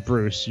fan of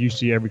Bruce, you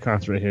see every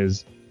concert of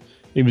his.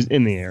 He was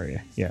in the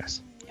area.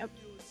 Yes. Yep.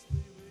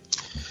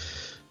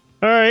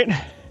 All right.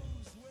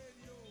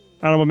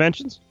 Honorable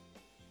mentions.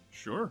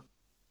 Sure.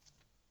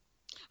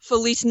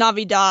 Feliz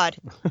Navidad.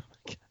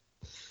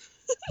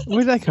 Where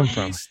did that come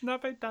from?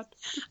 That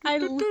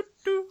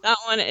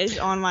one is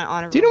on my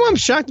honorable. Do you know what I'm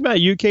shocked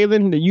about you,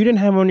 Kaitlyn? That you didn't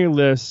have on your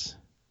list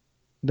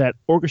that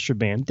orchestra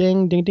band.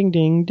 Ding, ding, ding,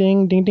 ding,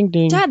 ding, ding, ding,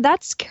 ding. Dad,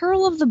 that's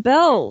Carol of the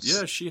Bells.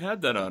 Yeah, she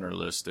had that on her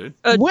list, dude.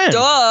 When?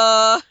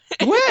 Duh.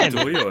 When?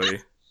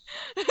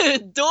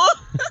 Duh.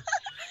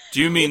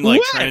 Do you mean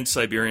like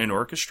Trans-Siberian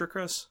Orchestra,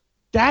 Chris?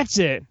 That's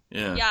it.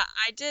 Yeah. Yeah,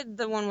 I did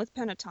the one with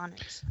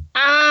pentatonics.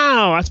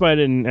 Ow! That's why I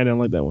didn't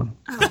like that one.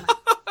 Oh,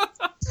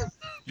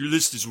 Your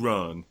list is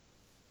wrong.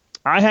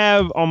 I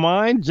have on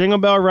mine Jingle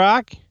Bell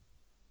Rock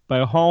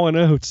by Hall &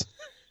 Oates.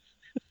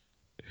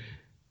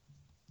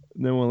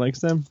 No one likes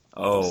them?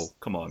 Oh,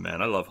 come on,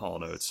 man. I love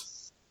Hall &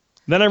 Oates.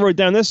 Then I wrote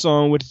down this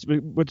song,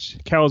 which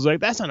Carol's like,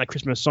 that's not a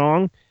Christmas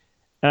song.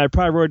 And I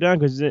probably wrote it down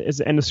because it's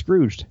the end of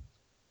Scrooged.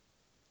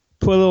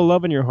 Put a little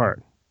love in your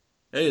heart.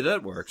 Hey,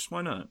 that works.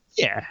 Why not?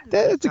 Yeah,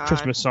 that's a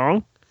Christmas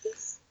song.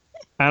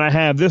 And I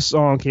have this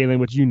song, Kaitlyn,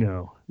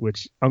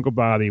 which Uncle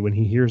Bobby, when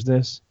he hears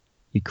this,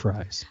 he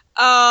cries.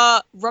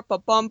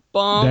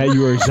 Rup-a-bum-bum. That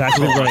you are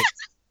exactly right.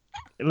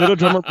 Little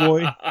Drummer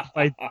Boy,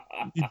 like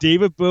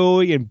David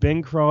Bowie and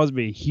Bing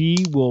Crosby,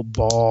 he will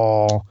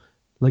bawl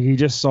like he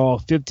just saw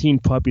 15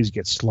 puppies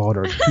get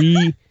slaughtered.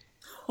 He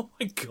Oh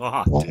my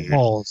God,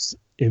 balls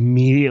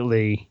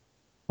immediately.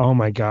 Oh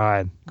my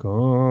God.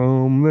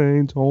 Come,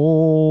 they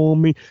told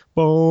me.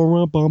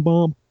 Bum, bum,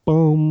 bum,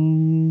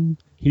 bum.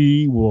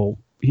 He will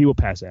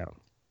pass out.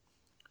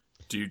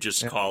 Do you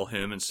just call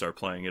him and start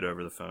playing it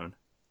over the phone?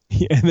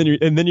 Yeah,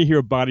 and then you hear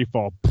a body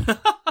fall.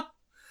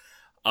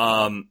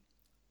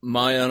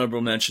 My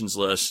honorable mentions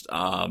list,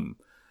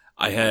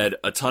 I had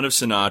a ton of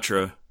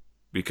Sinatra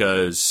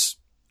because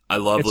I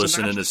love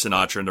listening to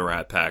Sinatra and the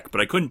Rat Pack, but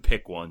I couldn't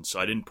pick one, so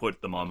I didn't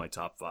put them on my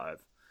top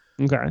 5.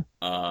 Okay.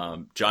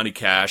 Johnny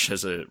Cash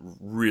has a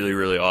really,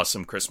 really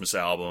awesome Christmas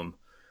album.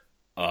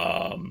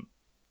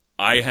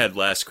 I had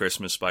Last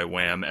Christmas by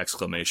Wham!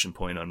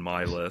 On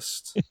my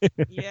list.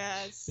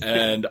 Yes.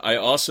 And I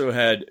also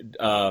had,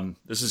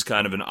 this is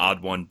kind of an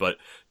odd one, but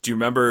do you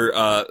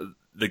remember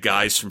the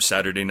guys from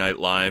Saturday Night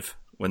Live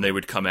when they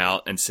would come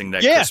out and sing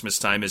that Christmas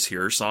Time Is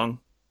Here song?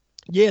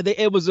 Yeah,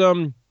 it was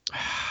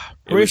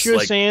Horatio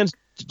Sands,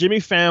 Jimmy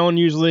Fallon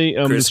usually,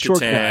 Chris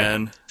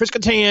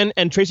Kattan,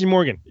 and Tracy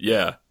Morgan.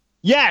 Yeah.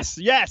 Yes.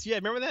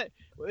 Remember that?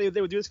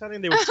 They would do this kind of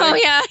thing. They would sing. Oh,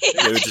 yeah.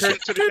 They would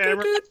just to the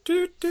camera.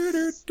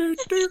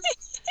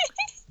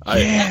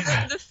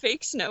 The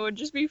fake snow would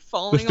just be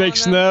falling The fake on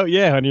snow?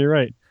 Yeah, honey, you're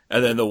right.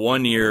 And then the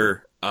one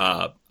year,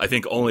 I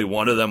think only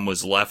one of them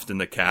was left in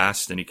the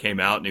cast, and he came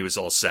out and he was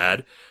all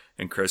sad.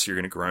 And Chris, you're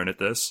going to groan at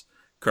this.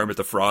 Kermit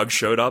the Frog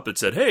showed up and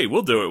said, "Hey,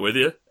 we'll do it with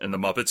you." And the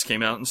Muppets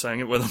came out and sang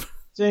it with him.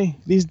 See,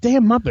 these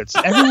damn Muppets.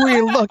 Everywhere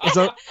you look is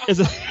a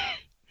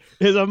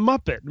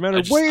Muppet. No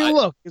matter where you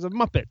look, is a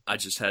Muppet. I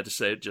just had to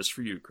say it just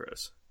for you,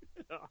 Chris.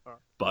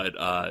 But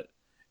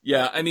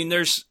yeah, I mean,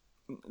 there's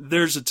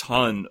a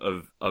ton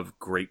of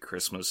great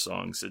Christmas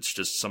songs. It's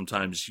just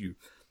sometimes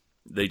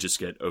they just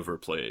get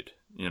overplayed,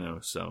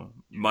 So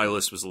my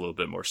list was a little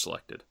bit more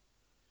selected.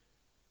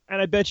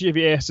 And I bet you if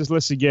you ask this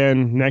list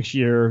again next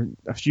year,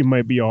 a few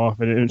might be off,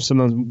 and some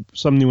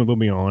new one will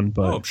be on.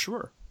 But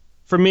sure.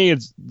 For me,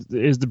 is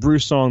the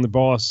Bruce song, "The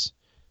Boss."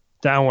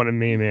 That one to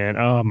me, man.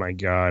 Oh my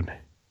God.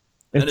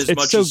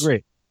 It's so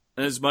great.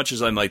 And as much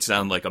as I might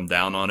sound like I'm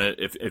down on it,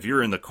 if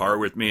you're in the car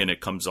with me and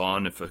it comes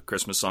on, if a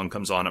Christmas song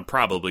comes on, I'm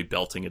probably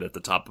belting it at the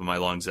top of my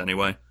lungs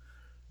anyway.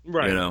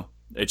 Right.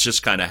 It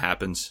just kind of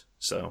happens.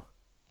 So.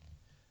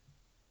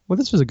 Well,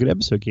 this was a good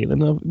episode,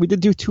 Kaitlyn. We did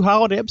do 2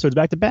 holiday episodes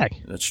back to back.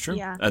 That's true.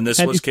 Yeah. And this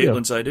was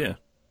Kaitlyn's idea.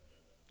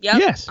 Yep.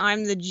 Yes.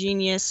 I'm the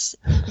genius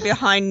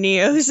behind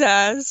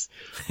NEOZAZ.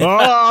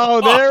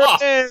 Oh, there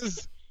it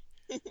is.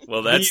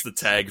 Well, that's the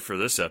tag for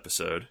this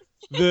episode.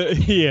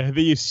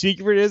 The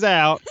secret is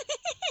out.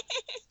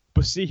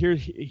 But see,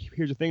 here's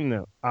the thing,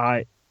 though.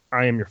 I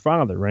am your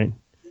father, right?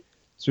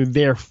 So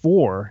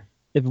therefore,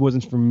 if it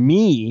wasn't for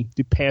me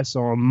to pass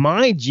on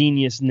my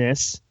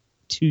geniusness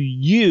to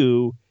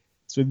you,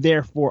 so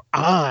therefore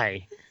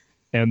I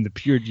am the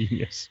pure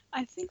genius.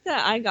 I think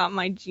that I got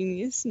my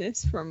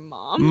geniusness from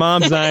Mom.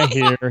 Mom's not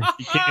here.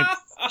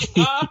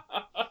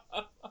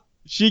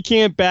 She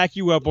can't back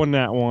you up on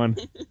that one.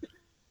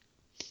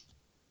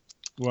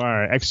 Well,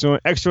 all right,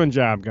 excellent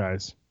job,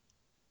 guys.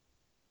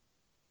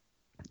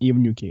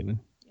 Even you, Kaitlyn.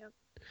 Yep.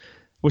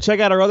 Well, check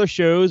out our other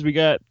shows. We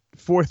got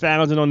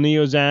 4,000 on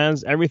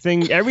NEOZAZ.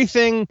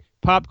 Everything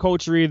pop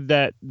culture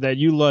that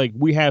you like,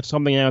 we have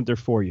something out there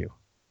for you.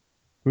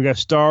 We got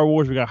Star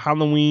Wars, we got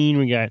Halloween,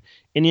 we got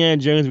Indiana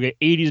Jones, we got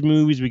 80s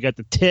movies, we got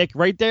The Tick.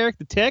 Right, Derek?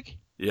 The Tick?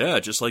 Yeah,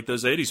 just like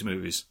those 80s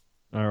movies.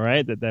 All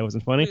right, that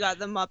wasn't funny. We got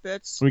the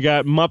Muppets. We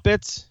got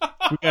Muppets.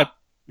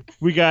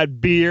 we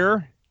got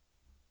beer.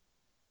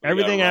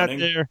 Everything out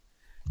there.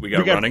 We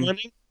got running.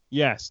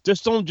 Yes.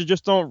 Just don't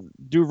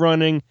do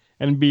running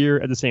and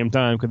beer at the same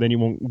time, because then you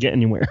won't get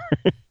anywhere.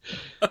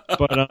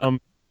 But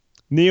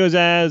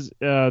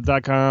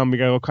NEOZAZ.com. We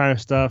got all kind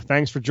of stuff.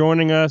 Thanks for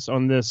joining us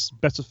on this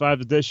Best of 5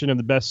 edition of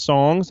the best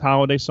songs,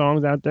 holiday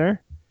songs out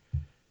there.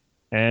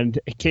 And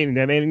Kaitlyn, do you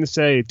have anything to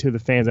say to the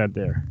fans out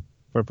there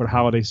for the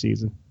holiday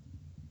season?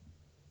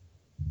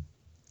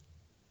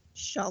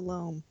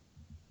 Shalom.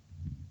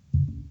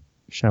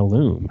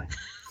 Shalom.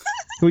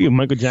 Who are you,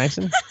 Michael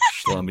Jackson?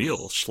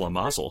 Schlemiel,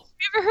 Schlemazel.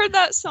 You ever heard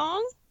that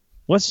song?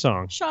 What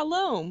song?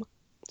 Shalom.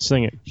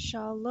 Sing it.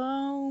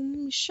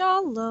 Shalom,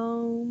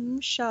 shalom,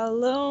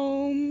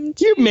 shalom.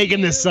 You're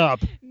making this up.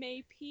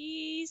 May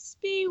peace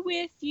be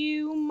with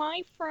you,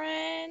 my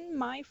friend,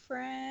 my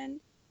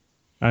friend.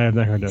 I have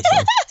not heard that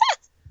song.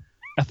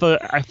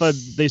 I thought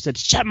they said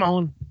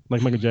Shamon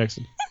like Michael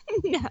Jackson.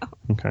 No.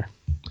 Okay.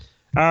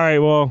 All right.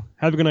 Well,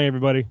 have a good night,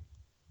 everybody.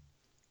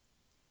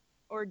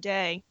 Or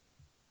day.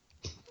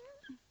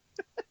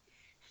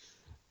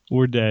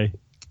 Or day.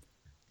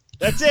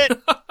 That's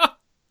it.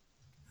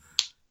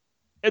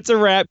 It's a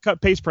wrap.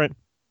 Cut, paste, print.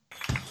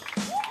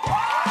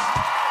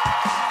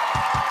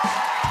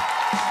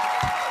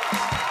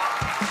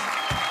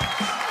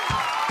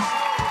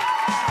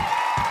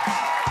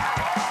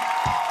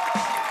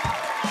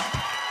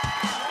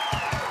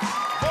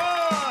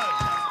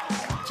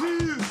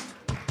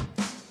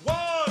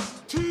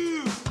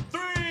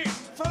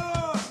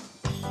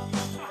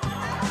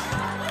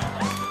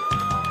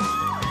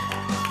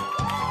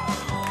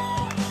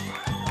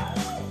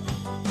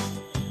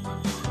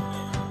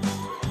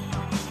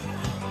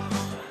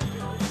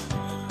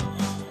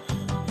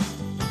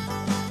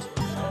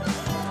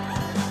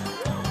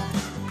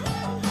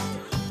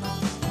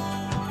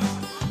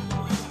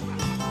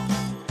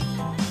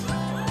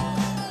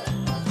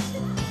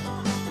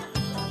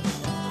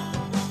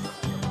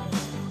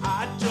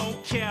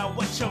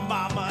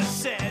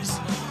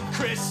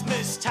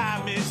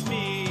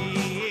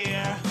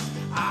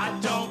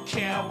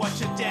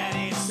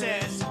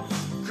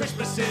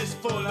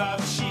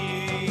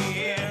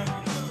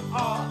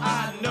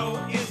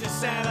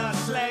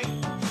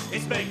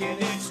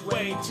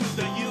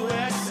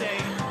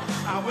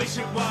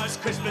 wish it was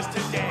Christmas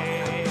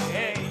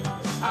today.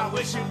 I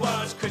wish it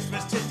was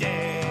Christmas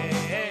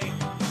today.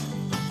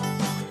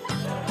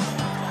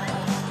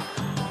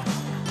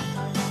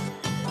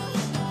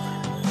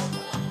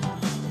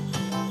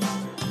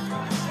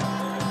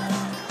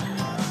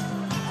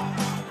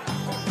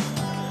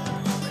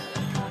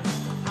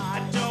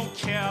 I don't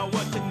care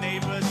what the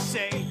neighbors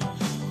say,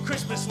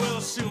 Christmas will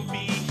soon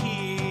be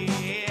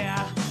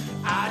here.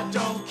 I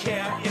don't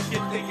care if you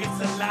think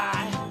it's a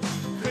lie,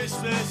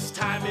 Christmas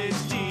time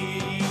is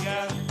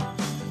dear.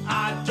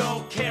 I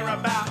don't care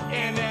about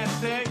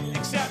anything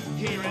except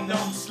hearing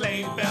those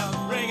sleigh bells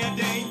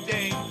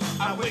ring-a-ding-ding.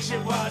 I wish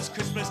it was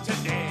Christmas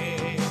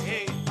today.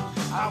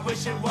 I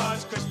wish it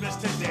was Christmas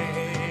today.